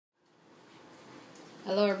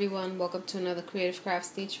Hello everyone, welcome to another Creative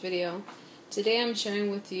Crafts Niche video. Today I'm sharing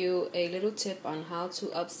with you a little tip on how to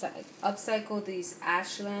upcycle these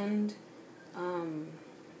Ashland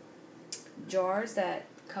jars that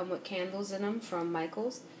come with candles in them from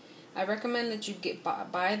Michaels. I recommend that you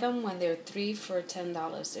buy them when they're 3 for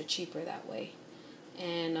 $10. They're cheaper that way.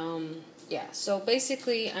 And yeah, so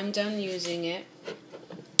basically I'm done using it. I'm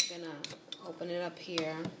gonna open it up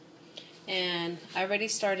here. And I already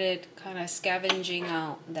started kind of scavenging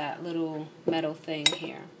out that little metal thing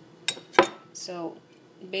here. So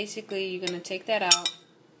basically you're going to take that out,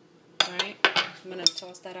 right? I'm going to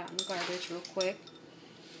toss that out in the garbage real quick.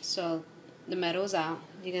 So the metal's out.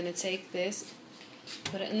 You're going to take this,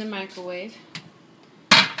 put it in the microwave.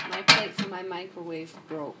 My plate for my microwave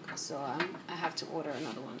broke, so I have to order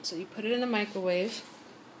another one. So you put it in the microwave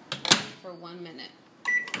for 1 minute.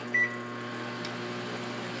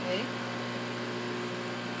 Okay.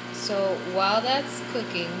 So while that's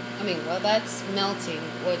while that's melting,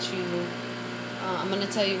 I'm going to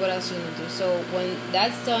tell you what else you're going to do. So when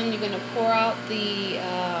that's done, you're going to pour out the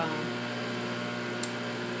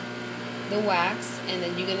wax, and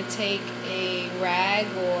then you're going to take a rag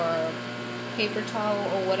or paper towel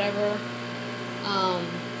or whatever, and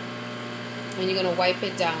you're going to wipe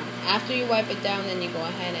it down. After you wipe it down, then you go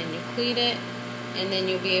ahead and you clean it, and then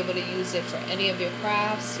you'll be able to use it for any of your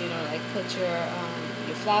crafts, like put your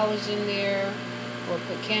flowers in there, or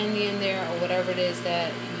put candy in there, or whatever it is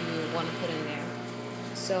that you want to put in there.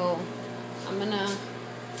 So I'm gonna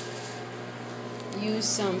use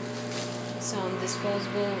some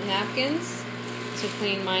disposable napkins to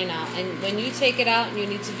clean mine out. And when you take it out, you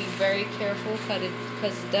need to be very careful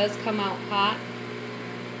because it does come out hot.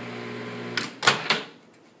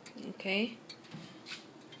 Okay,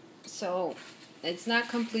 so it's not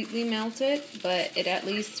completely melted, but it at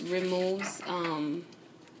least removes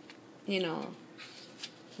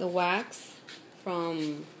the wax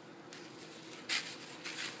from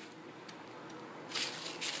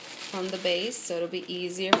the base, so it'll be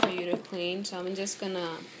easier for you to clean. So I'm just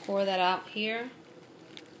gonna pour that out here,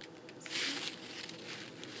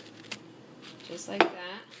 just like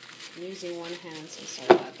that. I'm using one hand, so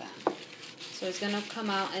sorry about that. So it's gonna come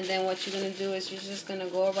out, and then what you're gonna do is you're just gonna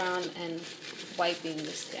go around and wiping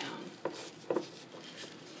this down.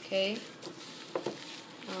 Okay.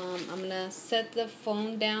 I'm going to set the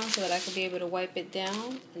phone down so that I can be able to wipe it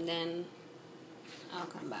down, and then I'll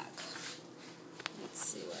come back. Let's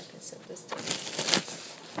see where I can set this down.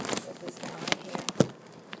 Set this down right here.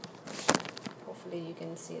 Hopefully you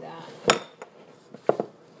can see that.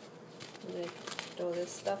 I'm going to throw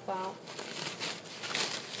this stuff out.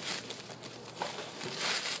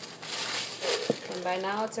 And by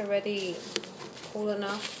now it's already cool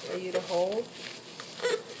enough for you to hold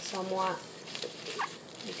somewhat.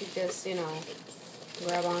 You could just,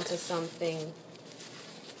 grab onto something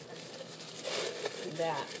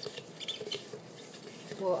that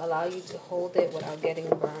will allow you to hold it without getting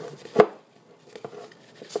burned.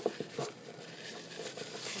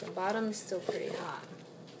 The bottom is still pretty hot.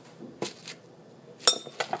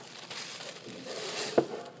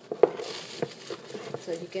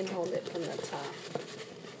 So you can hold it from the top.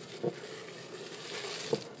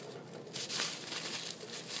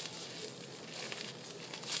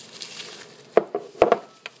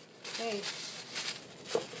 Okay,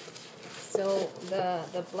 so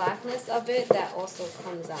the blackness of it, that also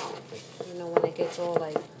comes out, when it gets all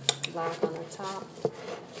like black on the top,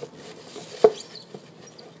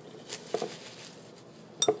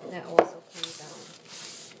 that also comes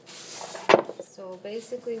out. So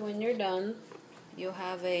basically when you're done, you'll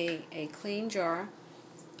have a clean jar.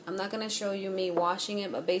 I'm not going to show you me washing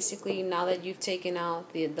it, but basically now that you've taken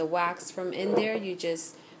out the wax from in there, you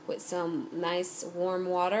just, with some nice warm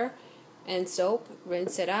water and soap,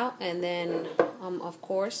 rinse it out, and then of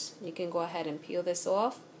course you can go ahead and peel this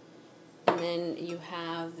off, and then you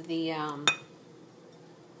have the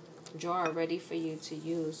jar ready for you to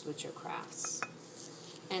use with your crafts.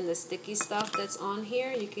 And the sticky stuff that's on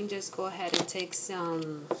here, you can just go ahead and take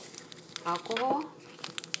some alcohol,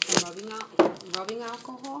 some rubbing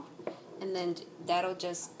alcohol, and then that'll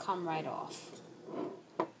just come right off.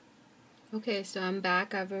 Okay, so I'm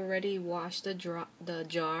back. I've already washed the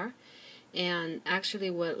jar, and actually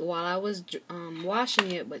while I was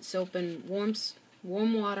washing it with soap and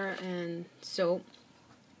warm water and soap,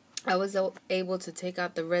 I was able to take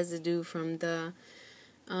out the residue from the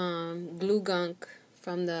glue gunk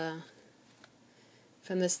from the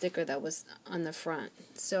sticker that was on the front.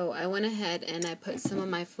 So I went ahead and I put some of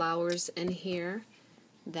my flowers in here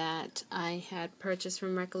that I had purchased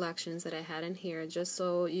from Recollections, that I had in here, just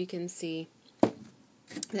so you can see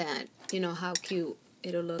that, how cute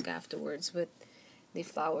it'll look afterwards with the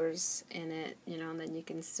flowers in it, and then you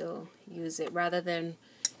can still use it rather than,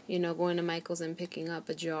 going to Michael's and picking up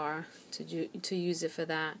a jar to use it for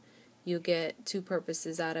that. You get two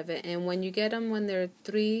purposes out of it. And when you get them, when they're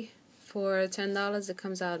 3 for $10, it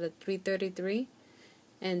comes out at $3.33.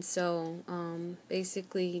 And so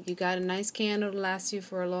basically you got a nice candle to last you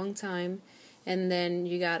for a long time, and then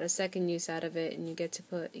you got a second use out of it, and you get to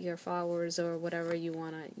put your flowers or whatever you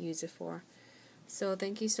want to use it for. So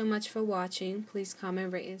thank you so much for watching. Please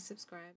comment, rate, and subscribe.